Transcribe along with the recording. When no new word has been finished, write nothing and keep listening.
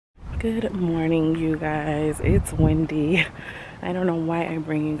Good morning, you guys. It's windy. I don't know why I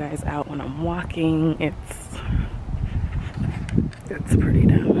bring you guys out when I'm walking. It's pretty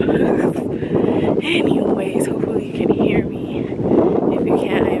dumb. Anyways, hopefully you can hear me. If you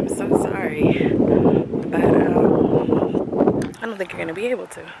can't, I am so sorry. But I don't think you're gonna be able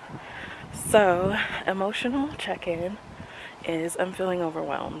to. So, emotional check-in is I'm feeling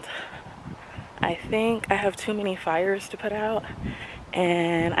overwhelmed. I think I have too many fires to put out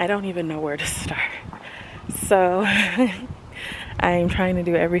and I don't even know where to start. So I'm trying to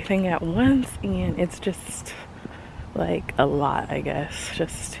do everything at once and it's just like a lot, I guess,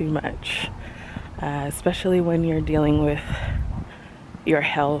 just too much. Especially when you're dealing with your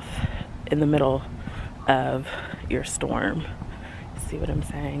health in the middle of your storm. See what I'm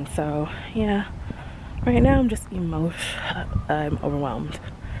saying? So yeah, right now I'm just I'm overwhelmed.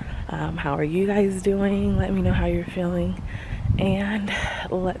 How are you guys doing? Let me know how you're feeling. And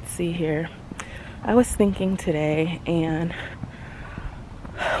let's see here. I was thinking today, and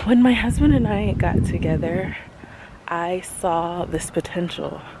when my husband and I got together, I saw this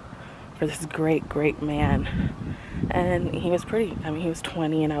potential for this great man. And he was he was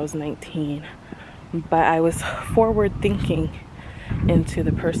 20 and I was 19. But I was forward thinking into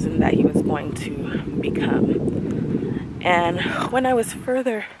the person that he was going to become. And when I was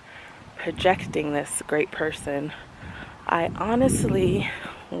further projecting this great person, I honestly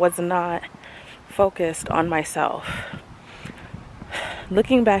was not focused on myself.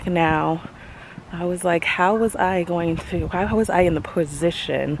 Looking back now, I was like, how was I in the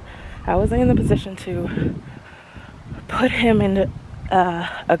position to put him in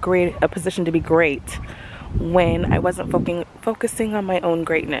a position to be great when I wasn't focusing on my own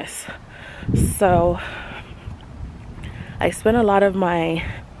greatness? So I spent a lot of my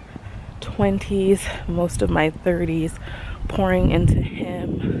 20s, most of my 30s, pouring into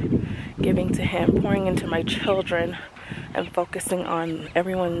him, giving to him, pouring into my children, and focusing on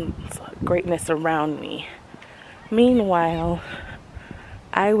everyone's greatness around me. Meanwhile,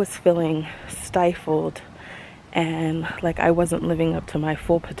 I was feeling stifled and like I wasn't living up to my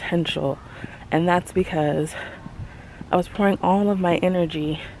full potential. And that's because I was pouring all of my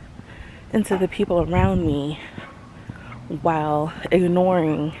energy into the people around me while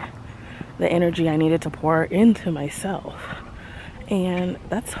ignoring the energy I needed to pour into myself. And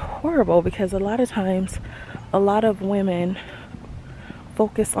that's horrible because a lot of times, a lot of women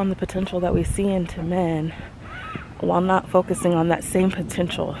focus on the potential that we see into men while not focusing on that same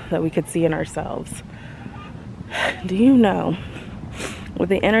potential that we could see in ourselves. Do you know, with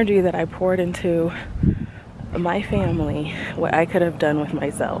the energy that I poured into my family, what I could have done with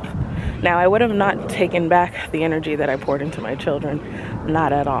myself? Now, I would have not taken back the energy that I poured into my children,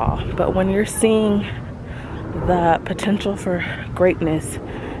 not at all. But when you're seeing the potential for greatness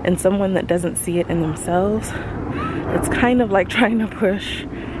in someone that doesn't see it in themselves, it's kind of like trying to push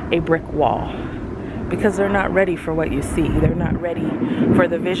a brick wall because they're not ready for what you see. They're not ready for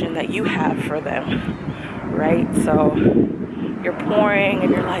the vision that you have for them, right? So you're pouring and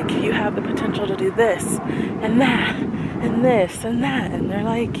you're like, you have the potential to do this and that and this and that, and they're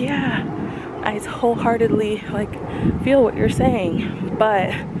like, yeah, I wholeheartedly feel what you're saying, but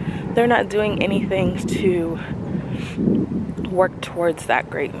they're not doing anything to work towards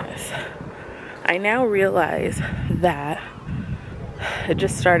that greatness. I now realize that it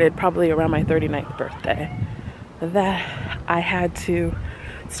just started probably around my 39th birthday, that I had to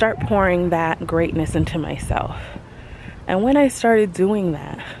start pouring that greatness into myself. And when I started doing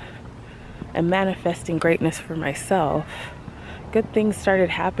that and manifesting greatness for myself, good things started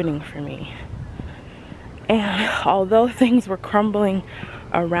happening for me. And although things were crumbling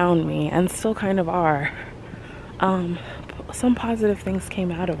around me, and still kind of are, some positive things came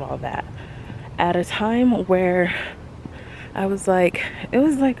out of all that. At a time where I was like, it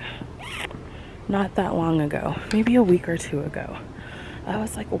was like not that long ago, maybe a week or two ago, I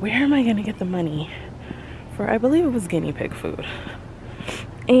was like, where am I gonna get the money for, I believe it was guinea pig food?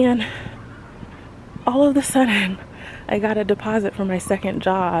 And all of a sudden, I got a deposit for my second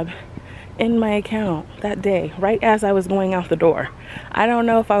job in my account that day, right as I was going out the door. I don't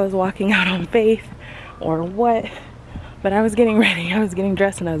know if I was walking out on faith or what, but I was getting ready, I was getting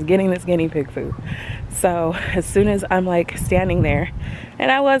dressed, and I was getting this guinea pig food. So as soon as I'm like standing there,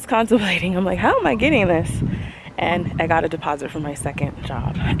 and I was contemplating, I'm like, how am I getting this? And I got a deposit for my second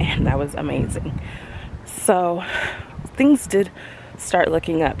job, and that was amazing. So things did start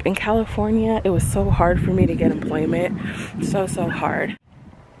looking up. In California, it was so hard for me to get employment, so hard.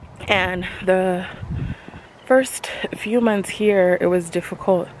 And the first few months here, it was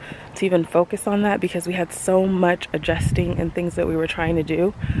difficult to even focus on that because we had so much adjusting and things that we were trying to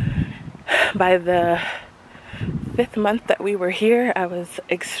do. By the 5th month that we were here, I was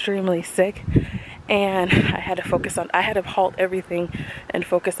extremely sick, and I had to halt everything and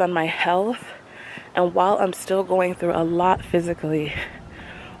focus on my health. And while I'm still going through a lot physically,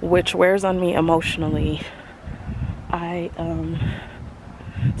 which wears on me emotionally, I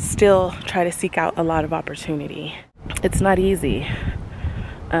still try to seek out a lot of opportunity. It's not easy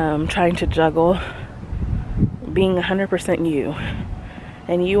trying to juggle being 100% you,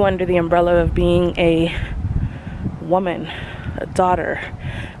 and you under the umbrella of being a woman, a daughter,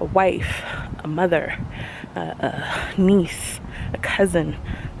 a wife, a mother, a niece, a cousin.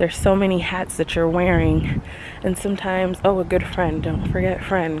 There's so many hats that you're wearing, and sometimes, a good friend, don't forget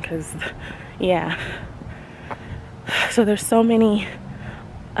friend, because yeah, so there's so many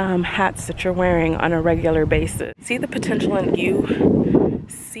hats that you're wearing on a regular basis. See the potential in you.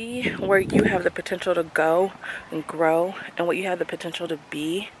 See where you have the potential to go and grow, and what you have the potential to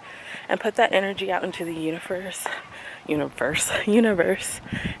be, and put that energy out into the universe,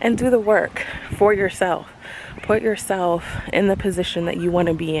 and do the work for yourself. Put yourself in the position that you want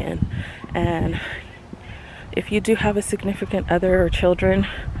to be in. And if you do have a significant other or children,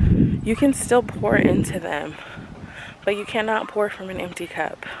 you can still pour into them, but you cannot pour from an empty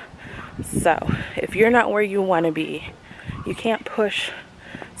cup. So if you're not where you want to be, you can't push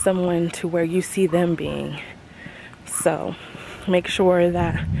someone to where you see them being. So make sure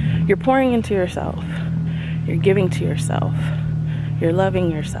that you're pouring into yourself, you're giving to yourself, you're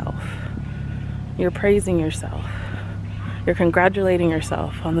loving yourself, you're praising yourself, you're congratulating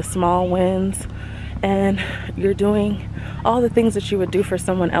yourself on the small wins, and you're doing all the things that you would do for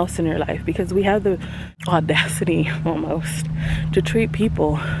someone else in your life, because we have the audacity almost to treat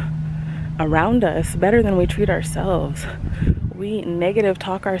people around us better than we treat ourselves. We negative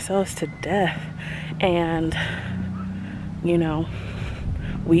talk ourselves to death, and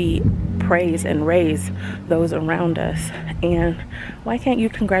we praise and raise those around us. And why can't you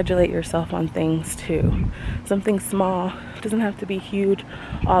congratulate yourself on things too? Something small doesn't have to be huge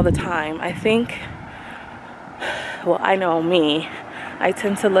all the time. I think, I know me, I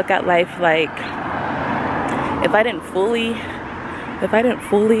tend to look at life like if I didn't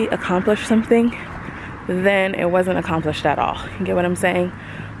fully accomplish something, then it wasn't accomplished at all. You get what I'm saying?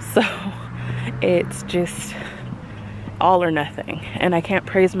 So it's just all or nothing, and I can't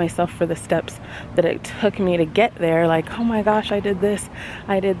praise myself for the steps that it took me to get there. Like, oh my gosh, I did this,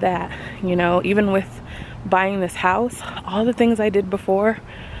 I did that. Even with buying this house, all the things I did before,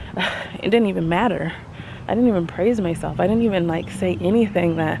 it didn't even matter. I didn't even praise myself. I didn't even say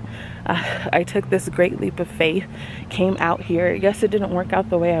anything that I took this great leap of faith, came out here. Yes, it didn't work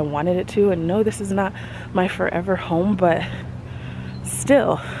out the way I wanted it to, and no, this is not my forever home, but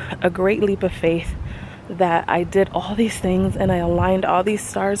still a great leap of faith that I did all these things and I aligned all these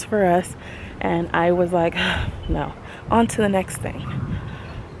stars for us, and I was like, no, on to the next thing.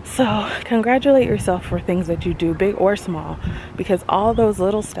 So congratulate yourself for things that you do, big or small, because all those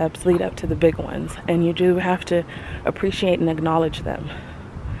little steps lead up to the big ones, and you do have to appreciate and acknowledge them.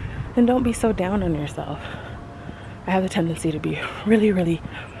 And don't be so down on yourself. I have the tendency to be really, really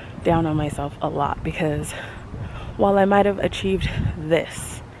down on myself a lot, because while I might have achieved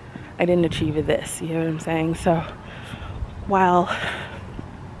this, I didn't achieve this. You know what I'm saying? So while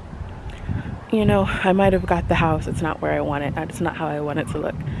I might have got the house, it's not where I want it, it's not how I want it to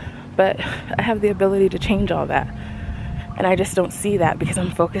look, but I have the ability to change all that, and I just don't see that because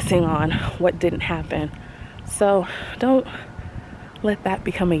I'm focusing on what didn't happen. So don't let that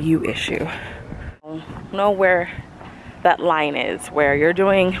become a you issue. Know where that line is, where you're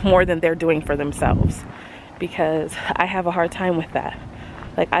doing more than they're doing for themselves, because I have a hard time with that.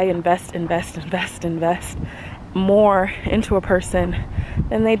 Like, I invest more into a person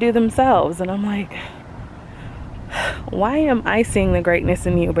than they do themselves, and I'm like, why am I seeing the greatness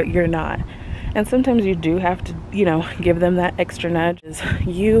in you but you're not? And sometimes you do have to give them that extra nudge.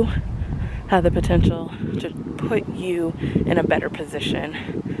 You have the potential to put you in a better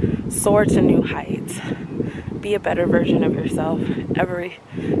position, soar to new heights, be a better version of yourself every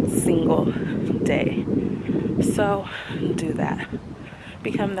single day. So do that.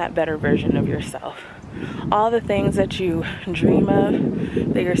 Become that better version of yourself. All the things that you dream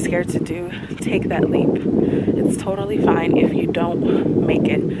of, that you're scared to do, take that leap. It's totally fine if you don't make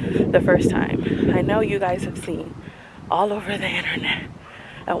it the first time. I know you guys have seen all over the internet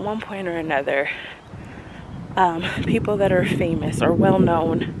at one point or another people that are famous or well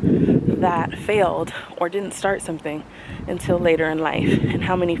known that failed or didn't start something until later in life, and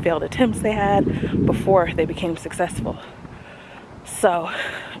how many failed attempts they had before they became successful. So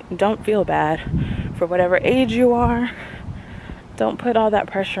don't feel bad for whatever age you are. don't put all that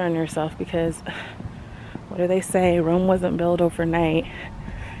pressure on yourself, because what do they say? Rome wasn't built overnight,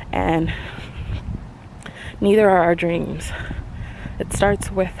 and neither are our dreams. It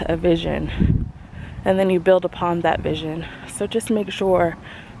starts with a vision, and then you build upon that vision. So just make sure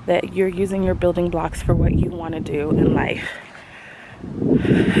that you're using your building blocks for what you want to do in life.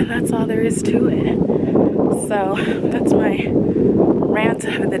 And that's all there is to it. So that's my rant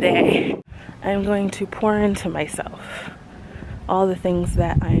of the day. I'm going to pour into myself all the things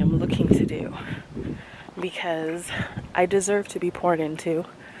that I am looking to do, because I deserve to be poured into,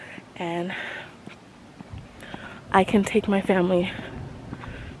 and I can take my family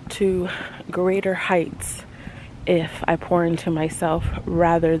to greater heights if I pour into myself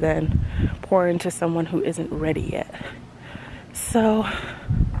rather than pour into someone who isn't ready yet. So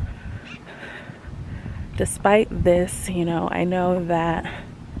despite this, you know, I know that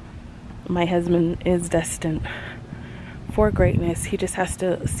my husband is destined for greatness. He just has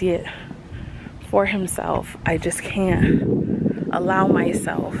to see it for himself. I just can't allow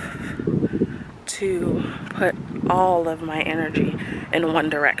myself to put all of my energy in one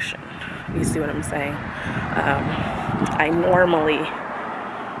direction. You see what I'm saying? I normally,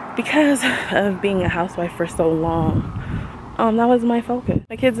 because of being a housewife for so long, that was my focus.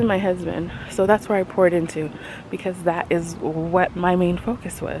 My kids and my husband. So that's where I poured into, because that is what my main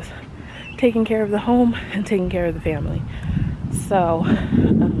focus was. Taking care of the home and taking care of the family. So,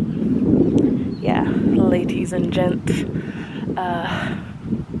 yeah, ladies and gents, I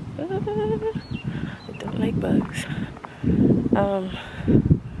don't like bugs.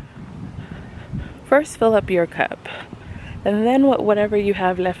 First fill up your cup, and then whatever you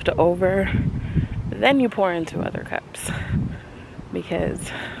have left over, then you pour into other cups.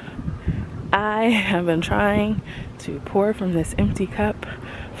 Because I have been trying to pour from this empty cup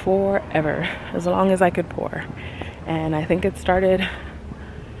forever, as long as I could pour. And I think it started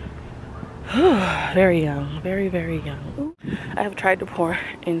very young, very, very young. I have tried to pour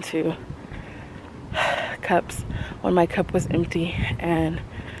into cups when my cup was empty, and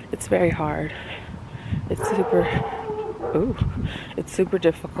it's very hard. It's super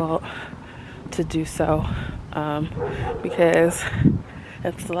difficult to do so, because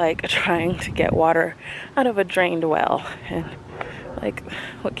it's like trying to get water out of a drained well, and like,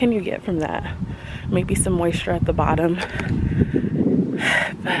 what can you get from that? Maybe some moisture at the bottom,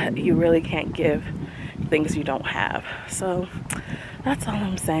 but you really can't give things you don't have. So that's all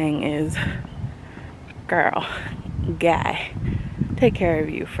I'm saying is, girl, guy, take care of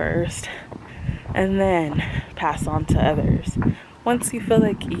you first, and then pass on to others. Once you feel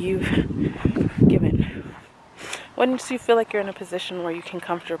like you've given, once you feel like you're in a position where you can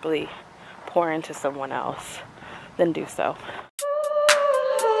comfortably pour into someone else, then do so.